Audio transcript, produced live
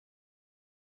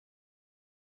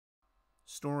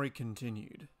Story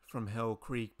continued from Hell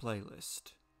Creek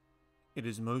playlist. It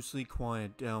is mostly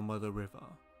quiet down by the river.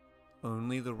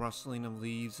 Only the rustling of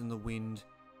leaves in the wind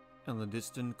and the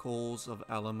distant calls of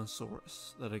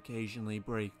Alamosaurus that occasionally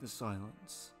break the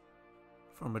silence.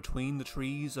 From between the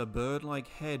trees, a bird-like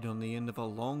head on the end of a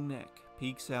long neck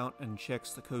peeks out and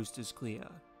checks the coast is clear.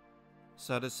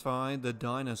 Satisfied, the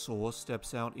dinosaur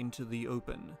steps out into the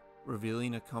open,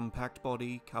 revealing a compact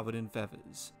body covered in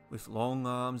feathers, with long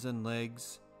arms and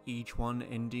legs, each one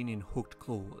ending in hooked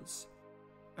claws.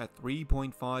 At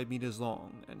 3.5 meters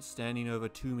long and standing over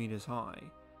 2 meters high,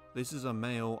 this is a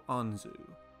male Anzu,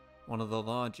 one of the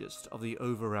largest of the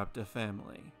Oviraptor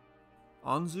family.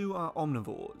 Anzu are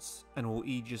omnivores and will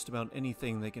eat just about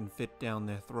anything they can fit down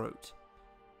their throat.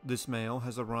 This male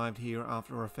has arrived here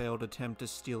after a failed attempt to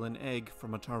steal an egg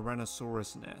from a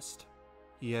Tyrannosaurus nest.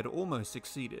 He had almost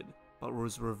succeeded, but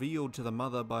was revealed to the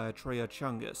mother by a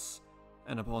Triachungus,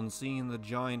 and upon seeing the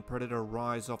giant predator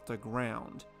rise off the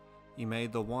ground, he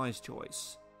made the wise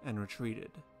choice and retreated.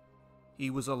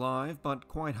 He was alive but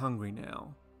quite hungry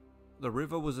now. The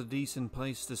river was a decent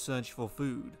place to search for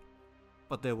food,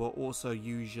 but there were also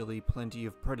usually plenty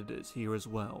of predators here as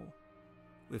well.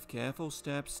 With careful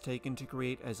steps taken to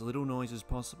create as little noise as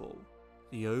possible,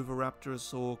 the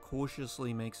Oviraptor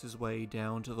cautiously makes his way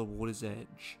down to the water's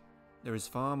edge. There is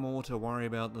far more to worry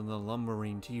about than the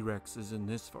lumbering T-Rexes in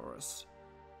this forest.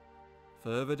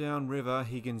 Further downriver,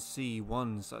 he can see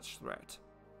one such threat.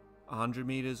 100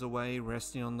 meters away,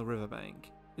 resting on the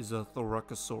riverbank, is a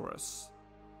Thoracosaurus,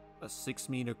 a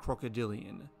 6-meter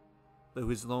crocodilian. Though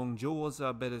his long jaws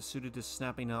are better suited to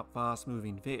snapping up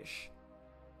fast-moving fish.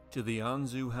 To the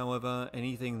Anzu, however,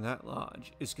 anything that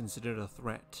large is considered a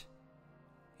threat.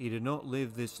 He did not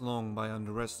live this long by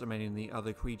underestimating the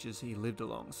other creatures he lived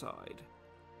alongside.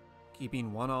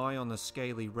 Keeping one eye on the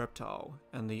scaly reptile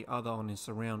and the other on his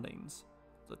surroundings,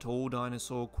 the tall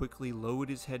dinosaur quickly lowered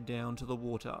his head down to the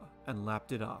water and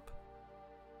lapped it up.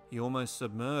 He almost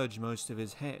submerged most of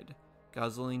his head,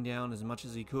 guzzling down as much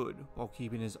as he could while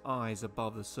keeping his eyes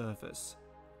above the surface.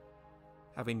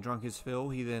 Having drunk his fill,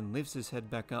 he then lifts his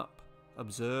head back up,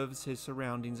 observes his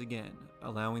surroundings again,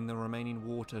 allowing the remaining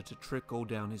water to trickle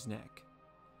down his neck,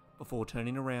 before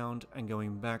turning around and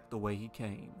going back the way he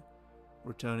came,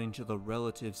 returning to the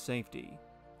relative safety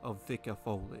of thicker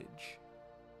foliage.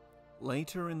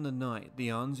 Later in the night, the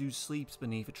Anzu sleeps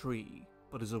beneath a tree,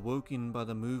 but is awoken by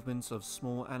the movements of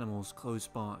small animals close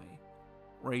by.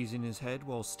 Raising his head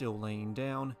while still laying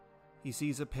down, he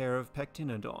sees a pair of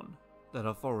pectinodon that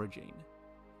are foraging.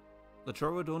 The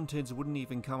troodontids wouldn't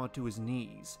even come up to his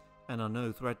knees and are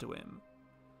no threat to him.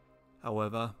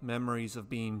 However, memories of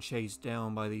being chased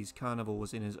down by these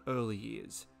carnivores in his early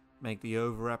years make the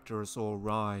Oviraptor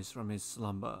rise from his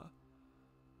slumber.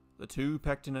 The two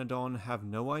pectinodon have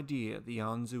no idea the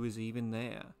Anzu is even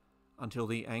there until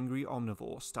the angry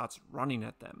omnivore starts running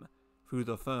at them through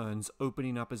the ferns,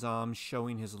 opening up his arms,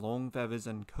 showing his long feathers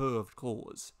and curved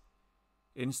claws.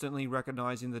 Instantly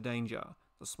recognizing the danger,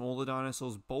 the smaller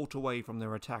dinosaurs bolt away from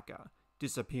their attacker,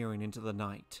 disappearing into the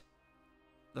night.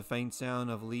 The faint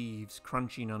sound of leaves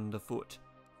crunching underfoot,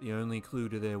 the only clue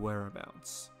to their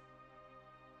whereabouts.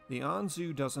 The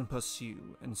Anzu doesn't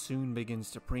pursue and soon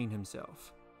begins to preen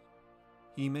himself.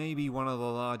 He may be one of the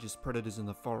largest predators in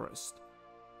the forest,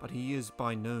 but he is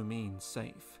by no means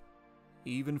safe.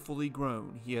 Even fully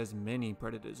grown, he has many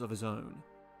predators of his own.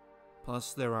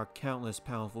 Plus, there are countless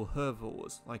powerful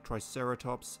herbivores like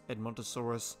Triceratops,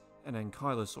 Edmontosaurus, and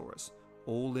Ankylosaurus,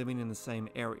 all living in the same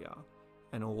area,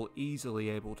 and all easily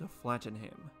able to flatten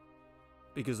him.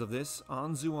 Because of this,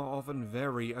 Anzu are often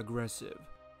very aggressive,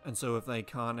 and so if they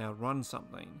can't outrun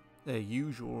something, their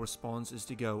usual response is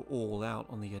to go all out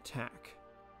on the attack.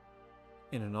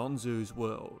 In an Anzu's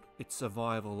world, it's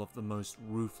survival of the most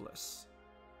ruthless.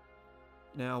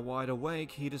 Now wide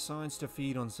awake, he decides to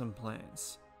feed on some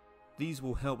plants. These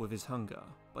will help with his hunger,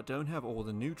 but don't have all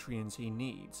the nutrients he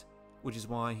needs, which is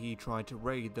why he tried to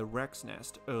raid the Rex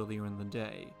nest earlier in the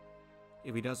day.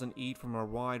 If he doesn't eat from a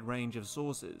wide range of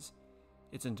sources,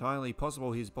 it's entirely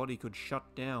possible his body could shut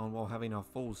down while having a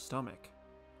full stomach.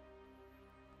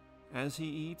 As he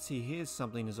eats, he hears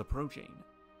something is approaching.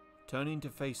 Turning to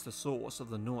face the source of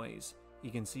the noise,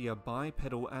 he can see a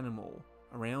bipedal animal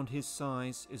around his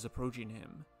size is approaching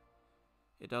him.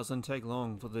 It doesn't take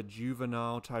long for the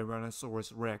juvenile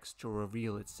Tyrannosaurus Rex to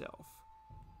reveal itself.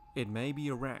 It may be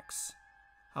a Rex.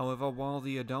 However, while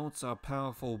the adults are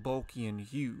powerful, bulky, and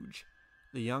huge,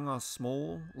 the young are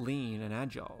small, lean, and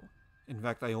agile. In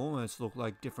fact, they almost look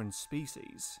like different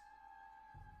species.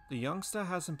 The youngster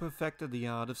hasn't perfected the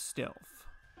art of stealth,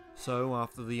 so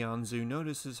after the Anzu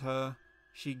notices her,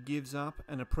 she gives up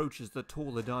and approaches the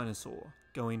taller dinosaur,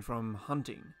 going from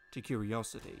hunting to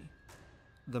curiosity.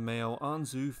 The male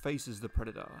Anzu faces the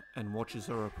predator and watches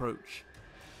her approach,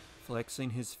 flexing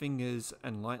his fingers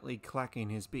and lightly clacking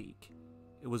his beak.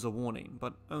 It was a warning,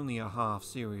 but only a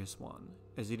half-serious one,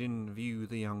 as he didn't view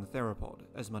the young theropod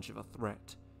as much of a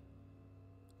threat.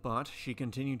 But she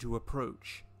continued to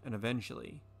approach, and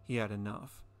eventually, he had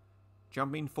enough.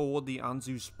 Jumping forward, the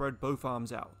Anzu spread both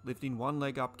arms out, lifting one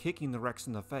leg up, kicking the Rex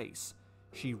in the face.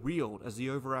 She reeled as the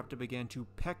Oviraptor began to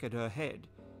peck at her head,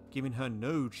 giving her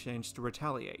no chance to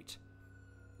retaliate.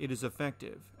 It is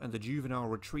effective, and the juvenile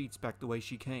retreats back the way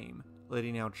she came,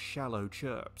 letting out shallow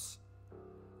chirps.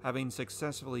 Having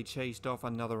successfully chased off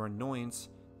another annoyance,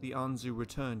 the Anzu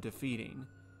returned to feeding.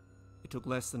 It took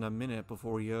less than a minute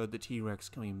before he heard the T-Rex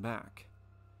coming back.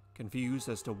 Confused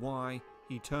as to why,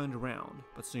 he turned around,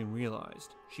 but soon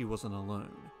realized she wasn't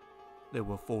alone. There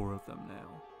were 4 of them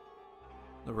now.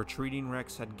 The retreating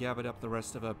Rex had gathered up the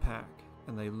rest of her pack,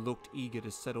 and they looked eager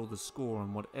to settle the score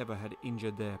on whatever had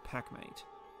injured their packmate.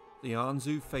 The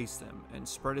Anzu faced them and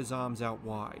spread his arms out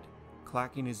wide,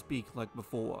 clacking his beak like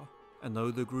before, and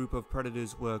though the group of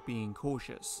predators were being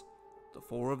cautious, the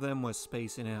 4 of them were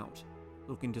spacing out,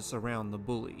 looking to surround the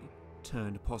bully,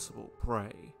 turned possible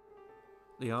prey.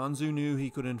 The Anzu knew he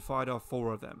couldn't fight off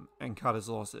 4 of them, and cut his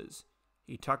losses.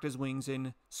 He tucked his wings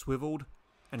in, swiveled,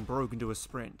 and broke into a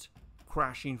sprint,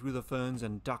 crashing through the ferns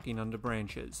and ducking under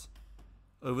branches.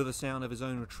 Over the sound of his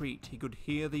own retreat, he could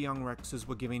hear the young Rexes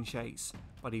were giving chase,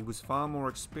 but he was far more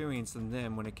experienced than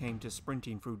them when it came to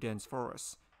sprinting through dense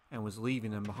forests, and was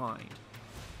leaving them behind.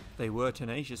 They were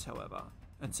tenacious, however,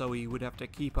 and so he would have to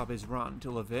keep up his run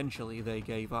till eventually they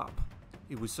gave up.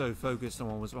 He was so focused on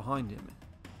what was behind him,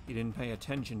 he didn't pay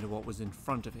attention to what was in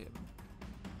front of him.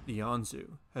 The Anzu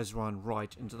has run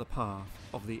right into the path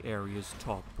of the area's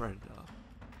top predator.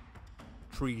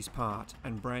 Trees part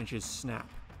and branches snap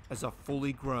as a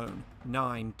fully grown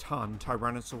 9-ton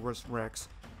Tyrannosaurus Rex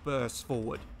bursts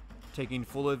forward, taking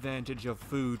full advantage of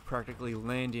food practically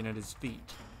landing at his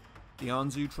feet. The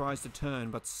Anzu tries to turn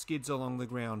but skids along the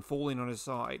ground, falling on his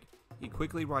side. He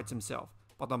quickly rights himself,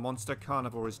 but the monster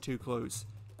carnivore is too close,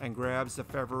 and grabs the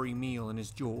feathery meal in his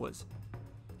jaws.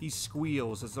 He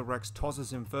squeals as the Rex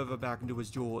tosses him further back into his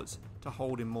jaws to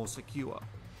hold him more secure,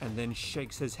 and then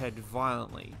shakes his head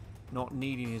violently, not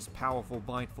needing his powerful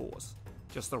bite force,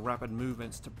 just the rapid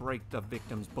movements to break the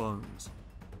victim's bones.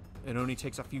 It only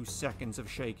takes a few seconds of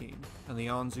shaking, and the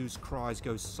Anzu's cries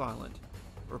go silent,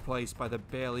 replaced by the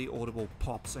barely audible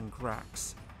pops and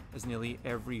cracks, as nearly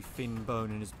every fin bone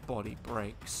in his body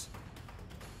breaks.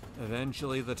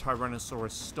 Eventually, the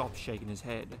Tyrannosaurus stops shaking his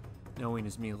head, knowing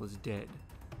his meal is dead.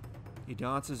 He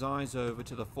darts his eyes over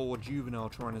to the 4 juvenile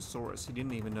Tyrannosaurus he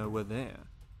didn't even know were there,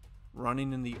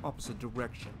 running in the opposite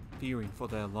direction, fearing for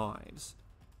their lives.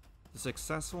 The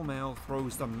successful male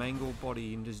throws the mangled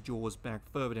body in his jaws back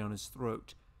further down his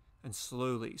throat, and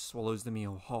slowly swallows the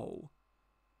meal whole.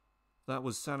 That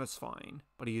was satisfying,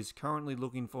 but he is currently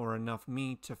looking for enough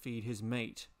meat to feed his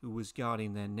mate, who was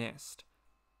guarding their nest.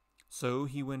 So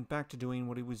he went back to doing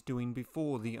what he was doing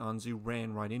before the Anzu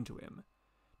ran right into him,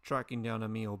 tracking down a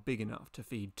meal big enough to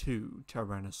feed 2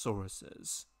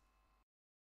 Tyrannosauruses.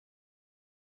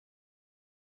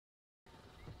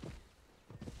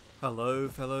 Hello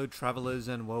fellow travelers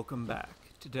and welcome back.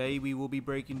 Today we will be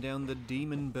breaking down the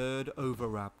demon bird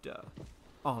Oviraptor,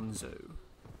 Anzu.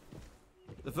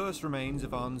 The first remains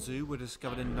of Anzu were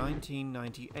discovered in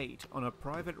 1998 on a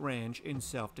private ranch in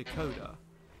South Dakota,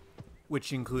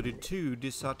 which included 2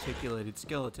 disarticulated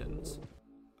skeletons.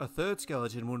 A third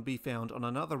skeleton would be found on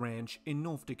another ranch in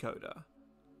North Dakota.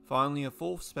 Finally, a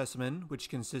 4th specimen, which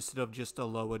consisted of just a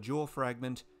lower jaw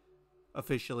fragment,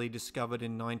 officially discovered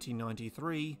in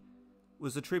 1993,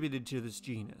 was attributed to this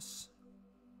genus.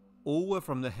 All were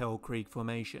from the Hell Creek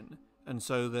Formation, and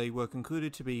so they were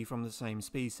concluded to be from the same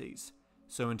species.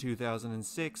 So in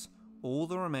 2006, all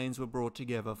the remains were brought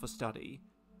together for study,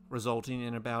 resulting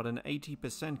in about an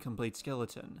 80% complete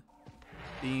skeleton.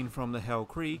 Being from the Hell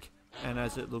Creek, and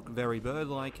as it looked very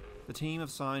bird-like, the team of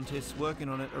scientists working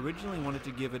on it originally wanted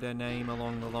to give it a name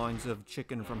along the lines of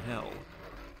chicken from hell.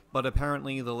 But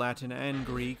apparently the Latin and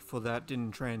Greek for that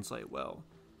didn't translate well,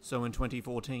 so in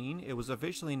 2014 it was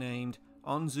officially named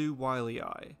Anzu wiley,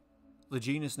 the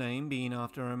genus name being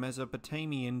after a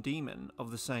Mesopotamian demon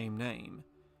of the same name,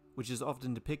 which is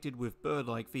often depicted with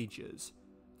bird-like features,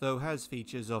 though has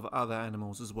features of other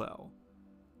animals as well.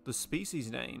 The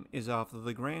species name is after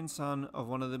the grandson of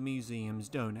one of the museum's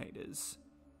donators.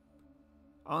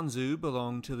 Anzu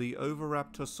belonged to the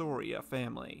Oviraptorsauria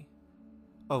family,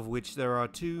 of which there are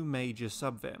 2 major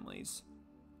subfamilies,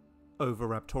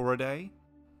 Oviraptoridae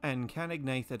and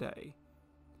Canignathidae.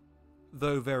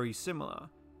 Though very similar,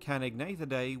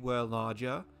 Canignathidae were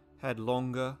larger, had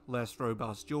longer, less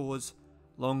robust jaws,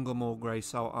 longer, more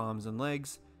gracile arms and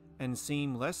legs, and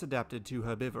seemed less adapted to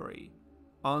herbivory.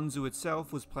 Anzu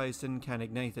itself was placed in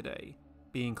Canignathidae,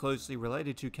 being closely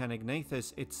related to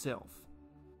Canignathus itself.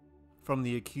 From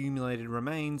the accumulated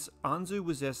remains, Anzu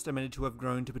was estimated to have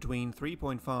grown to between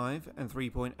 3.5 and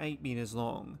 3.8 meters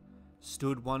long,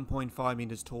 stood 1.5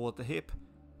 meters tall at the hip,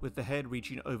 with the head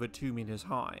reaching over 2 meters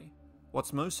high.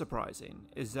 What's most surprising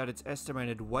is that its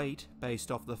estimated weight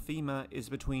based off the femur is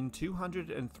between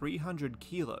 200 and 300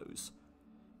 kilos,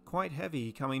 quite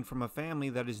heavy coming from a family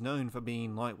that is known for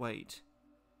being lightweight.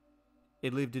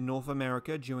 It lived in North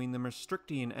America during the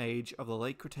Maastrichtian age of the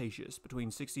late Cretaceous between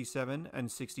 67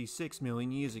 and 66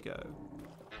 million years ago.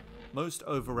 Most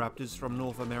oviraptors from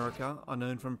North America are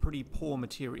known from pretty poor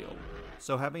material,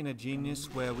 so having a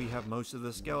genus where we have most of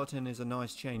the skeleton is a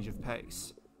nice change of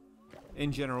pace.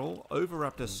 In general,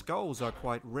 oviraptor skulls are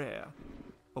quite rare,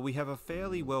 but we have a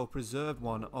fairly well preserved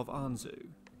one of Anzu.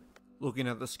 Looking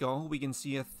at the skull, we can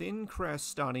see a thin crest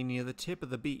starting near the tip of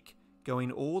the beak,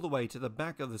 going all the way to the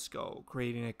back of the skull,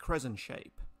 creating a crescent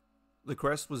shape. The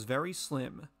crest was very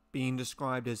slim, being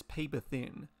described as paper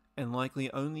thin, and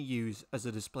likely only used as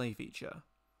a display feature.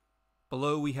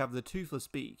 Below we have the toothless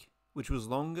beak, which was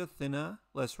longer, thinner,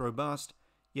 less robust,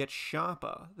 yet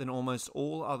sharper than almost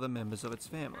all other members of its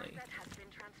family.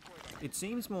 It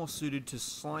seems more suited to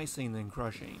slicing than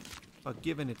crushing, but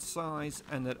given its size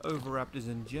and that oviraptors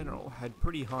in general had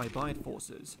pretty high bite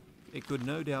forces, it could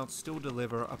no doubt still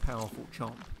deliver a powerful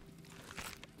chomp.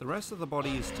 The rest of the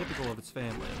body is typical of its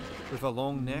family, with a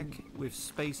long neck with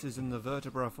spaces in the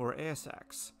vertebra for air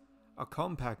sacs, a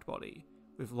compact body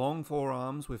with long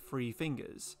forearms with free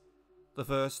fingers. The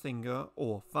first finger,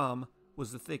 or thumb,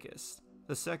 was the thickest,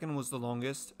 the second was the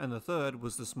longest, and the third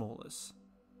was the smallest.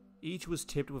 Each was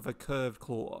tipped with a curved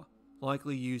claw,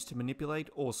 likely used to manipulate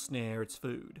or snare its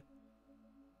food.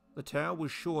 The tail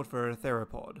was short for a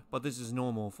theropod, but this is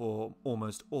normal for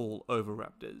almost all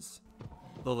oviraptors.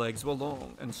 The legs were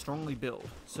long and strongly built,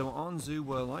 so Anzu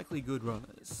were likely good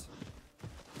runners.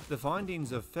 The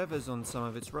findings of feathers on some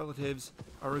of its relatives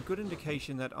are a good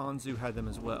indication that Anzu had them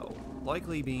as well,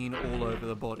 likely being all over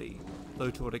the body,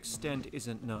 though to what extent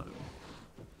isn't known.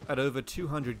 At over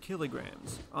 200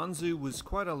 kilograms, Anzu was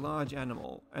quite a large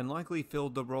animal and likely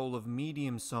filled the role of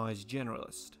medium-sized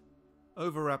generalist.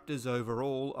 Oviraptors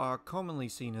overall are commonly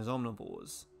seen as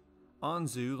omnivores.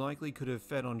 Anzu likely could have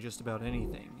fed on just about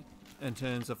anything. In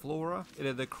terms of flora, it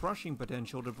had the crushing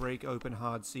potential to break open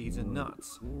hard seeds and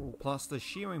nuts, plus the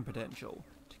shearing potential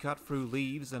to cut through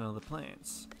leaves and other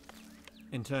plants.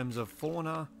 In terms of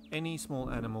fauna, any small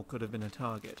animal could have been a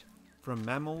target, from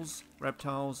mammals,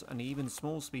 reptiles, and even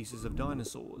small species of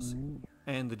dinosaurs,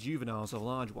 and the juveniles of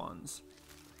large ones.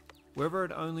 Whether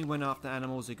it only went after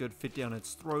animals it could fit down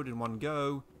its throat in one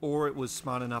go, or it was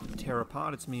smart enough to tear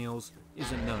apart its meals,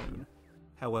 isn't known.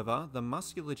 However, the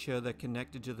musculature that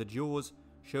connected to the jaws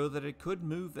showed that it could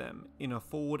move them in a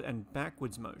forward and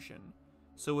backwards motion,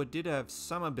 so it did have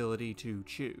some ability to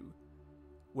chew.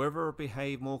 Whether it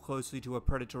behaved more closely to a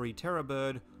predatory terror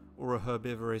bird or a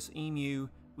herbivorous emu,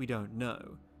 we don't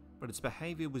know, but its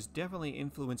behavior was definitely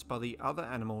influenced by the other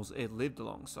animals it lived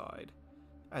alongside.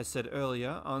 As said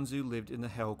earlier, Anzu lived in the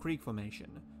Hell Creek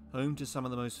Formation, home to some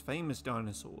of the most famous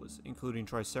dinosaurs, including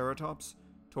Triceratops,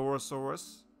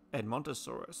 Torosaurus,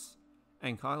 Edmontosaurus,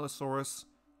 Ankylosaurus,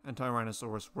 and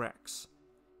Tyrannosaurus rex.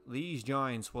 These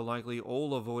giants were likely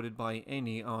all avoided by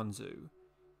any Anzu,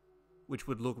 which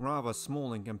would look rather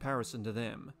small in comparison to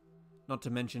them, not to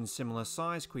mention similar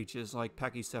sized creatures like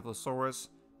Pachycephalosaurus,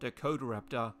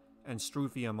 Dakotaraptor, and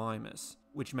Struthiomimus,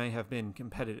 which may have been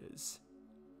competitors.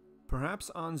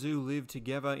 Perhaps Anzu lived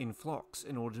together in flocks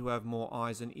in order to have more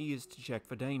eyes and ears to check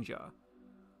for danger,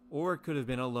 or it could have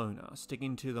been a loner,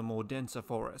 sticking to the more denser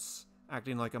forests,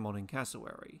 acting like a modern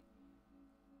cassowary.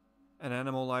 An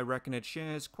animal I reckon it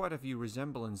shares quite a few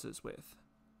resemblances with.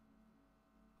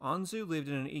 Anzu lived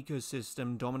in an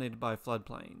ecosystem dominated by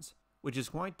floodplains, which is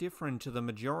quite different to the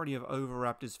majority of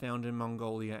oviraptors found in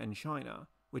Mongolia and China,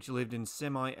 which lived in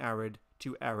semi-arid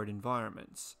to arid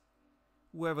environments.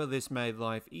 Whether this made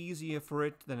life easier for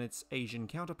it than its Asian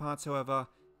counterparts, however,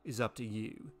 is up to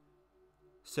you.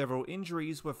 Several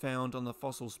injuries were found on the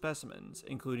fossil specimens,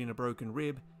 including a broken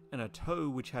rib and a toe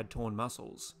which had torn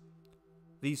muscles.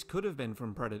 These could have been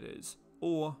from predators,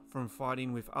 or from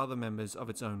fighting with other members of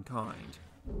its own kind.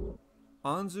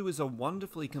 Anzu is a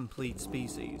wonderfully complete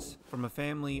species, from a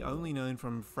family only known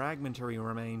from fragmentary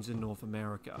remains in North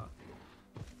America.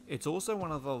 It's also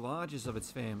one of the largest of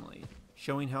its family,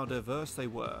 showing how diverse they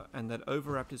were and that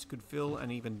Oviraptors could fill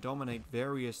and even dominate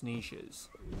various niches.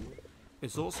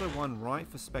 It's also one rife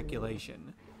for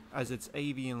speculation, as its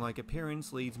avian-like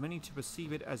appearance leads many to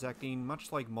perceive it as acting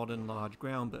much like modern large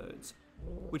ground birds,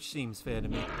 which seems fair to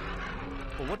me.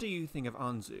 But what do you think of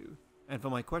Anzu? And for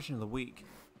my question of the week,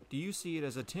 do you see it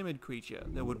as a timid creature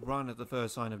that would run at the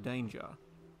first sign of danger,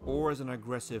 or as an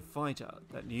aggressive fighter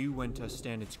that knew when to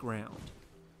stand its ground?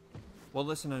 What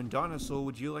lesser known dinosaur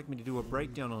would you like me to do a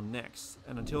breakdown on next?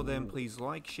 And until then, please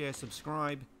like, share,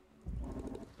 subscribe,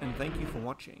 and thank you for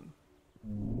watching.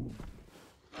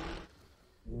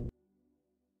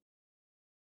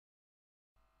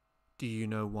 Do you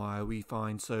know why we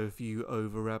find so few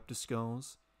Oviraptor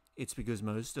skulls? It's because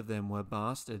most of them were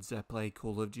bastards that played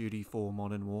Call of Duty 4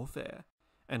 Modern Warfare,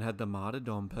 and had the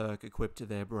Martyrdom perk equipped to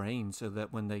their brains so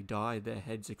that when they died their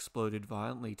heads exploded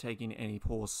violently, taking any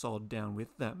poor sod down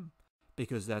with them.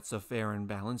 Because that's a fair and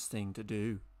balanced thing to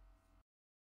do.